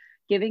delicious.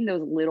 Giving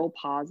those little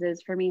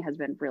pauses for me has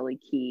been really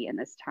key in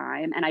this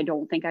time. And I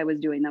don't think I was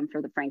doing them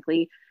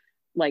frankly,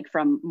 like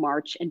from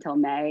March until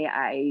May,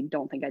 I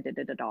don't think I did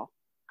it at all,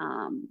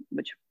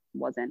 which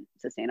wasn't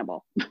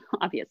sustainable,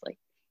 obviously.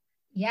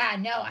 Yeah,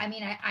 no, I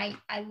mean,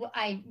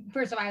 I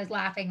first of all, I was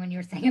laughing when you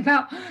were saying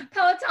about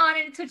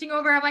Peloton and switching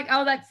over. I'm like,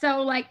 oh, that's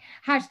so like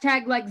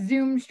hashtag like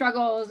Zoom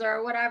struggles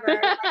or whatever.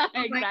 Like,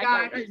 oh my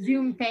God, or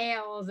Zoom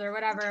fails or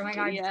whatever. Oh my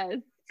God. Yes.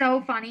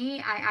 So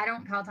funny. I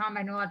don't Peloton, but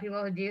I know a lot of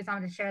people who do. So I'm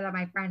going to share that with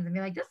my friends and be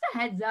like, just a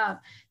heads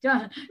up.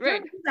 Don't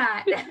do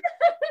that.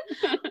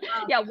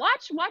 Yeah,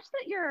 watch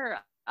that your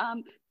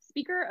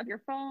speaker of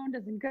your phone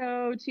doesn't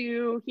go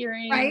to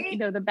hearing, right?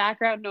 The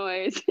background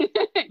noise.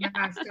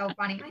 Yeah, so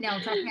funny. I know.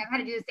 Trust me, I've had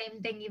to do the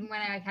same thing even when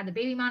I had the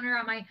baby monitor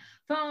on my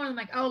phone. I'm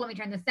like, oh, let me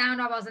turn the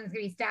sound off. All of a sudden it's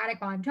gonna be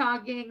static while I'm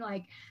talking.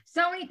 Like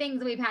so many things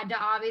that we've had to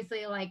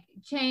obviously like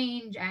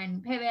change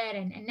and pivot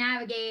and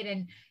navigate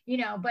and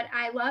but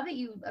I love that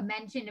you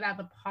mentioned about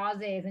the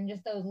pauses and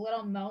just those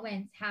little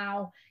moments,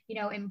 how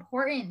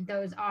important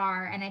those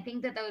are. And I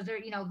think that those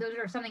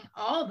are something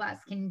all of us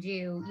can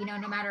do,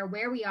 no matter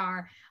where we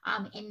are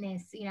in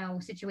this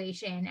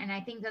situation. And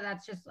I think that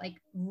that's just like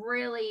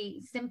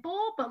really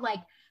simple, but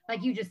like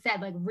you just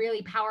said, like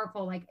really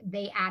powerful, like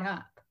they add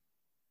up.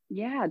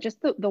 Yeah,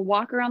 just the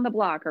walk around the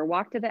block, or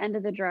walk to the end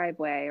of the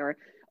driveway, or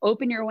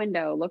open your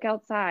window, look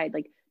outside,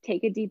 like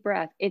take a deep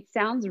breath. It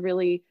sounds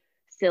really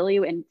silly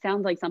and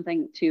sounds like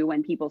something too,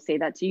 when people say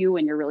that to you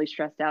when you're really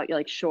stressed out, you're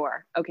like,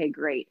 sure, okay,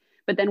 great.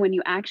 But then when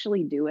you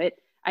actually do it,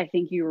 I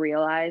think you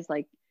realize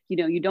like,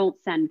 you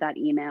don't send that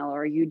email,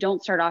 or you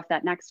don't start off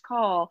that next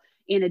call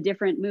in a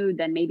different mood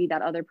than maybe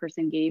that other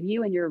person gave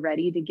you, and you're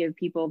ready to give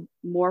people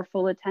more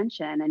full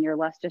attention and you're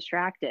less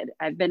distracted.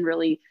 I've been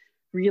really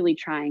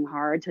trying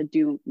hard to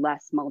do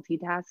less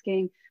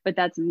multitasking, but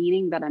that's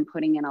meaning that I'm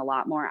putting in a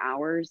lot more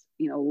hours,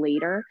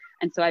 later.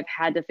 And so I've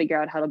had to figure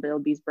out how to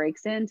build these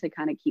breaks in to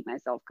kind of keep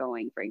myself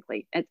going,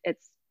 frankly.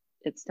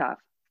 It's tough.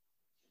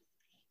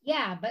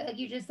 Yeah, but like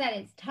you just said,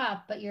 it's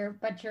tough, but you're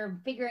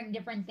figuring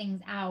different things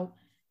out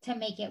to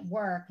make it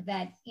work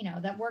that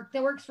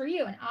works for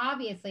you. And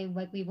obviously,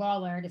 like we've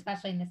all learned,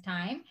 especially in this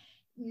time,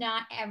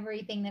 not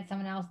everything that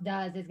someone else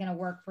does is going to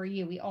work for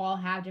you. We all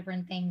have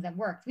different things that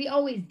work. We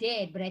always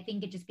did, but I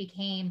think it just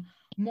became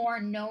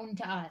more known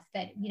to us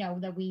that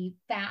that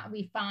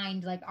we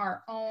find like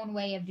our own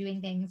way of doing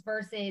things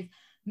versus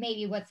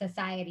maybe what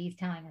society is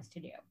telling us to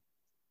do.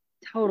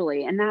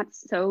 Totally. And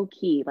that's so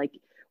key. Like,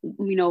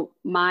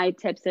 my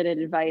tips and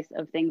advice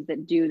of things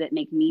that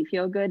make me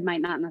feel good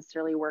might not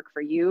necessarily work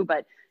for you,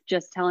 but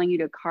just telling you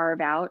to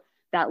carve out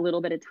that little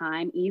bit of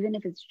time, even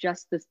if it's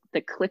just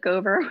the click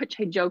over, which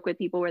I joke with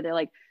people where they're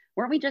like,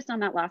 weren't we just on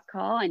that last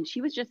call and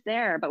she was just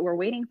there, but we're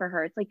waiting for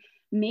her. It's like,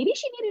 maybe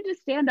she needed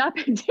to stand up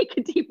and take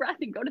a deep breath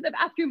and go to the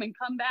bathroom and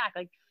come back.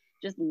 Like,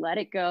 just let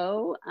it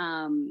go.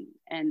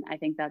 And I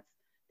think that's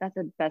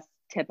the best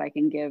tip I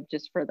can give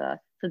just for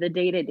the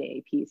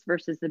day-to-day piece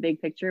versus the big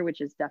picture,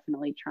 which is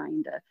definitely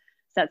trying to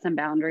set some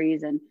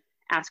boundaries and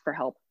ask for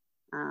help,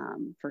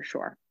 for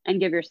sure. And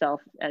give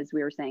yourself, as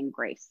we were saying,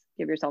 grace.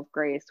 Give yourself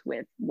grace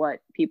with what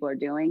people are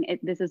doing.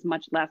 This is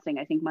much lasting,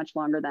 I think, much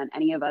longer than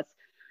any of us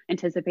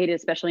anticipated,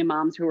 especially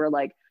moms who are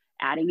like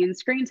adding in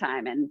screen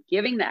time and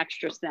giving the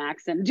extra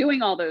snacks and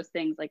doing all those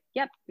things, like,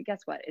 yep, but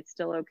guess what? It's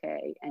still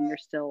okay. And you're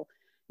still,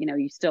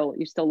 you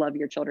still love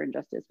your children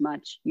just as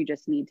much. You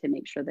just need to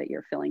make sure that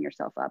you're filling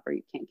yourself up, or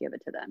you can't give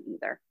it to them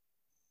either.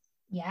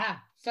 Yeah,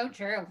 so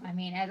true. I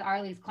mean, as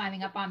Arlie's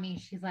climbing up on me,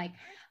 she's like,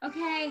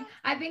 okay,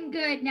 I've been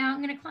good. Now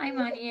I'm going to climb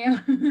on you.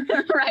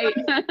 Right.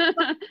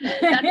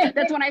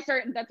 that's when I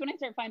start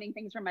finding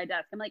things from my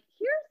desk. I'm like,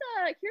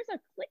 here's a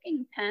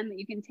clicking pen that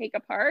you can take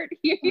apart.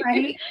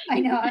 Right. I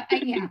know.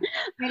 Yeah,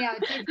 I know.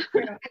 It's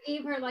true. I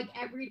gave her like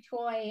every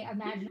toy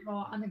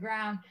imaginable on the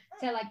ground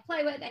to like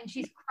play with, and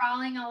she's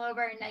crawling all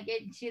over, and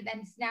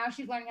now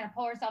she's learning how to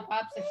pull herself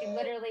up. So she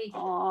literally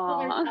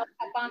pulled herself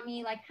up on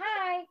me like,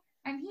 hi,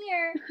 I'm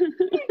here.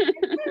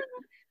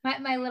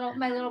 my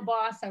little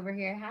boss over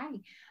here. Hi.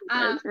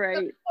 That's right.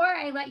 So before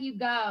I let you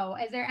go,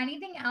 is there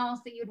anything else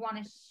that you'd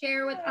want to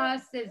share with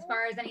us as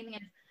far as anything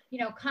that's,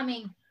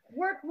 coming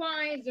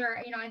work-wise, or,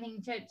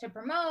 anything to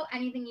promote,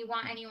 anything you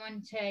want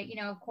anyone to,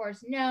 of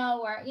course,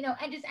 know, or,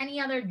 and just any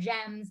other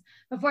gems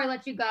before I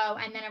let you go.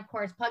 And then, of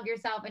course, plug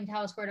yourself and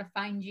tell us where to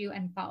find you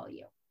and follow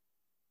you.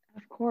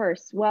 Of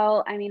course.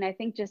 Well, I mean, I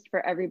think just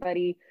for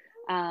everybody,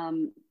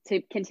 to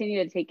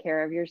continue to take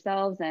care of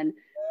yourselves. And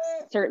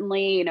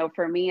certainly,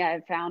 for me,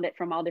 I've found it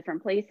from all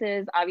different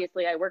places.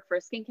 Obviously, I work for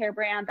a skincare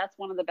brand. That's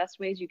one of the best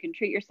ways you can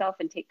treat yourself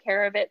and take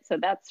care of it. So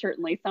that's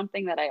certainly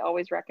something that I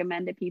always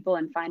recommend to people,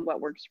 and find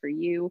what works for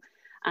you.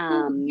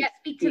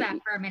 Speak to that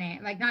for a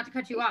minute, like, not to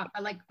cut you off,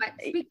 but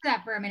speak to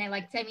that for a minute.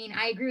 Like, I mean,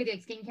 I agree with you.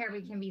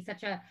 Skincare can be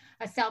such a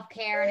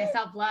self-care and a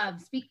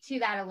self-love. Speak to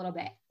that a little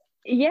bit.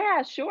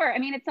 Yeah, sure. I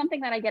mean, it's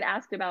something that I get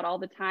asked about all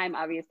the time.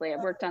 Obviously,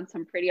 I've worked on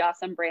some pretty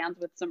awesome brands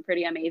with some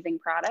pretty amazing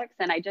products.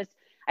 And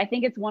I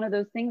think it's one of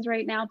those things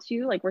right now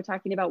too, like we're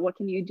talking about, what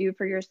can you do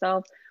for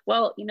yourself?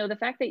 Well, the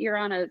fact that you're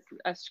on a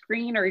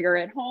screen, or you're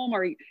at home,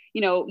 or,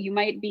 you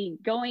might be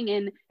going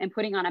in and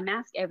putting on a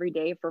mask every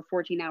day for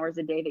 14 hours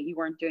a day that you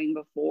weren't doing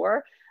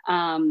before.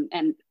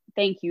 And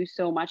thank you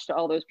so much to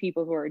all those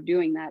people who are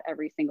doing that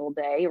every single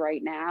day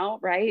right now.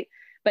 Right.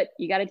 But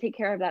you got to take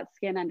care of that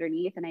skin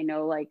underneath. And I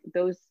know, like,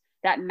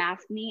 that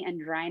maskne and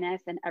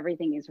dryness and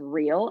everything is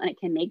real, and it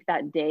can make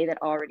that day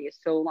that already is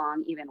so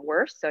long even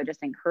worse. So I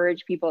just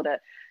encourage people to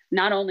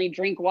not only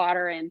drink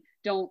water and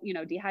don't,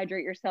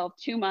 dehydrate yourself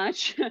too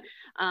much,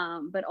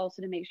 but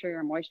also to make sure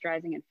you're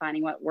moisturizing and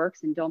finding what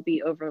works, and don't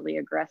be overly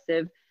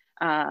aggressive,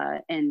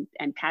 and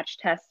patch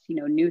test,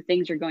 new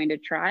things you're going to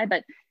try.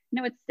 But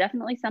it's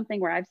definitely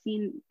something where I've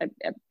seen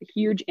a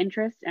huge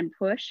interest and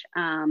push,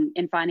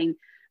 in finding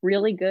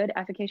really good,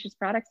 efficacious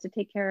products to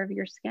take care of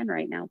your skin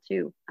right now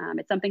too.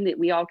 It's something that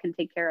we all can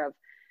take care of.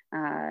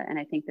 And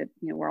I think that,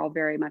 we're all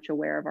very much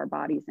aware of our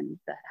bodies and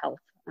the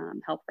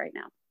health right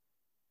now.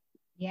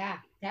 Yeah,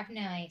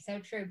 definitely. So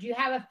true. Do you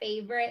have a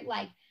favorite,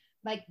 like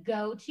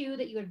go-to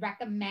that you would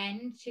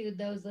recommend to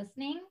those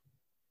listening?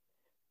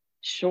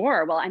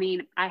 Sure. Well, I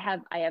mean, I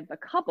have a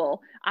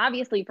couple.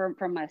 Obviously,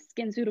 from a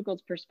SkinCeuticals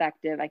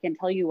perspective, I can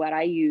tell you what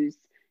I use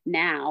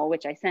now,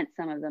 which I sent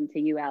some of them to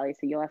you, Allie,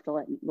 so you'll have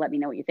to let me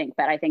know what you think.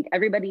 But I think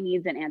everybody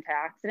needs an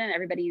antioxidant.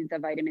 Everybody needs a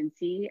vitamin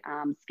C.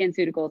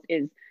 SkinCeuticals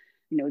is,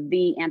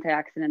 the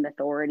antioxidant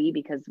authority,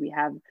 because we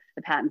have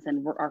the patents,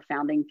 and our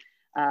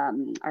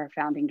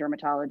founding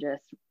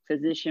dermatologist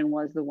physician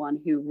was the one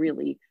who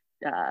really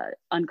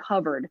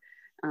uncovered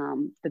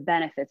the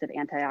benefits of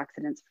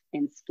antioxidants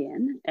in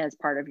skin as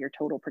part of your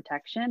total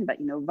protection. But,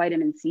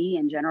 vitamin C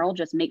in general,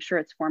 just make sure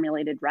it's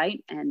formulated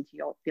right, and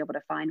you'll be able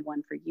to find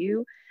one for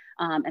you.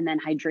 And then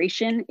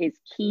hydration is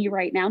key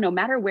right now. No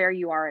matter where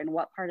you are in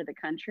what part of the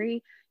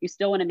country, you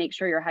still want to make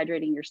sure you're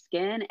hydrating your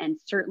skin. And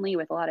certainly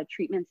with a lot of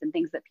treatments and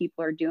things that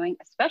people are doing,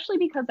 especially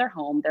because they're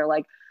home, they're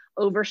like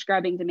over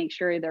scrubbing to make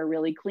sure they're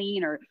really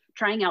clean, or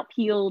trying out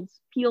peels,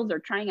 or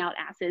trying out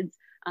acids,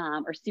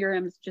 or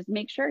serums. Just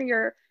make sure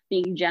you're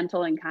being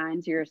gentle and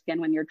kind to your skin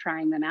when you're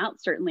trying them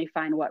out. Certainly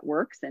find what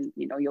works, and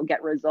you'll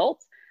get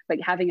results. But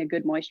having a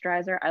good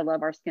moisturizer, I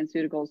love our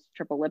SkinCeuticals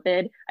Triple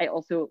Lipid. I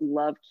also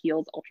love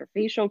Kiehl's Ultra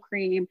Facial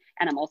Cream,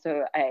 and I'm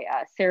also a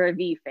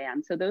CeraVe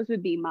fan. So those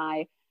would be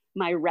my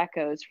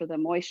recos for the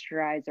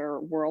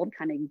moisturizer world,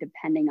 kind of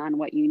depending on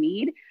what you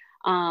need.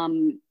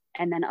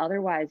 And then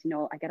otherwise,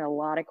 I get a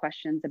lot of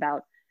questions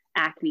about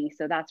acne.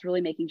 So that's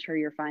really making sure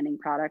you're finding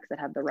products that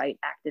have the right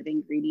active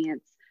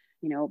ingredients,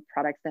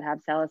 products that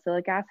have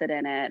salicylic acid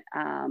in it,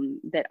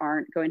 that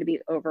aren't going to be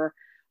over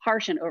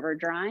harsh and over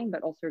drying,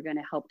 but also are going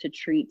to help to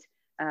treat,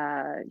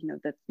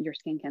 your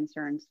skin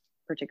concerns,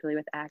 particularly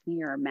with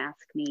acne or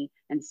maskne,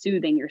 and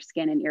soothing your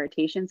skin and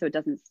irritation so it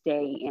doesn't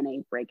stay in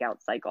a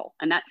breakout cycle.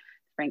 And that,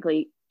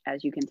 frankly,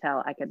 as you can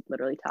tell, I could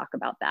literally talk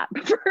about that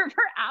for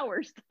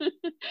hours.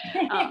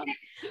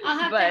 I'll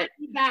have to have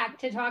you back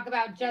to talk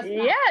about just that.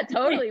 Yeah,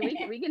 totally.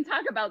 We can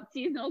talk about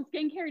seasonal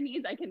skincare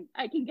needs.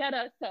 I can get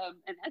us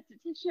an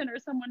esthetician or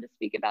someone to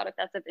speak about if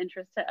that's of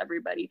interest to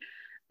everybody.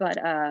 But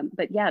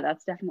yeah,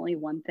 that's definitely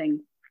one thing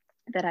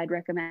that I'd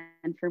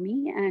recommend for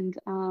me. And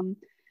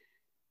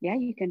yeah,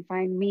 you can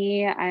find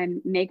me.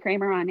 I'm May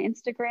Kramer on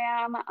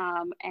Instagram,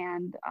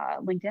 and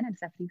LinkedIn. I'm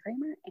Stephanie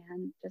Kramer,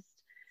 and just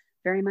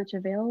very much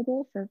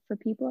available for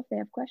people if they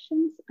have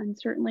questions. And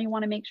certainly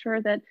want to make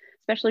sure that,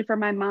 especially for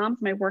my moms,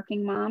 my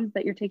working moms,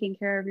 that you're taking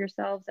care of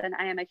yourselves. And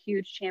I am a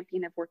huge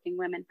champion of working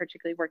women,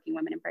 particularly working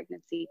women in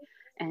pregnancy,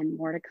 and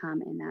more to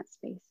come in that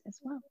space as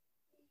well.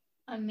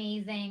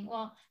 Amazing.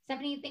 Well,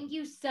 Stephanie, thank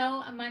you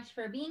so much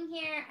for being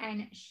here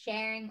and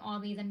sharing all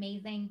these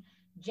amazing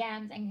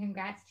gems, and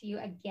congrats to you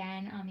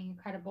again on the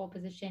incredible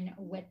position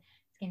with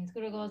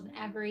SkinCeuticals and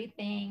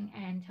everything.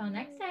 And until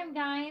next time,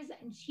 guys,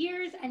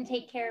 cheers and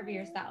take care of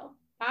yourself.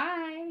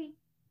 Bye.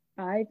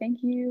 Bye. Thank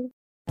you.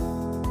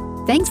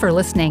 Thanks for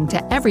listening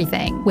to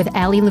Everything with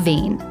Allie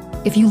Levine.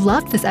 If you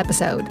loved this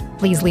episode,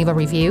 please leave a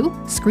review,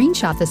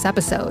 screenshot this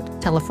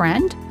episode, tell a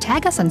friend,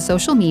 tag us on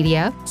social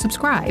media,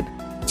 subscribe.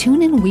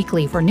 Tune in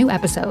weekly for new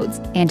episodes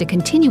and to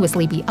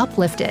continuously be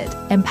uplifted,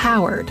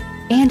 empowered,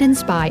 and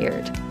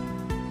inspired.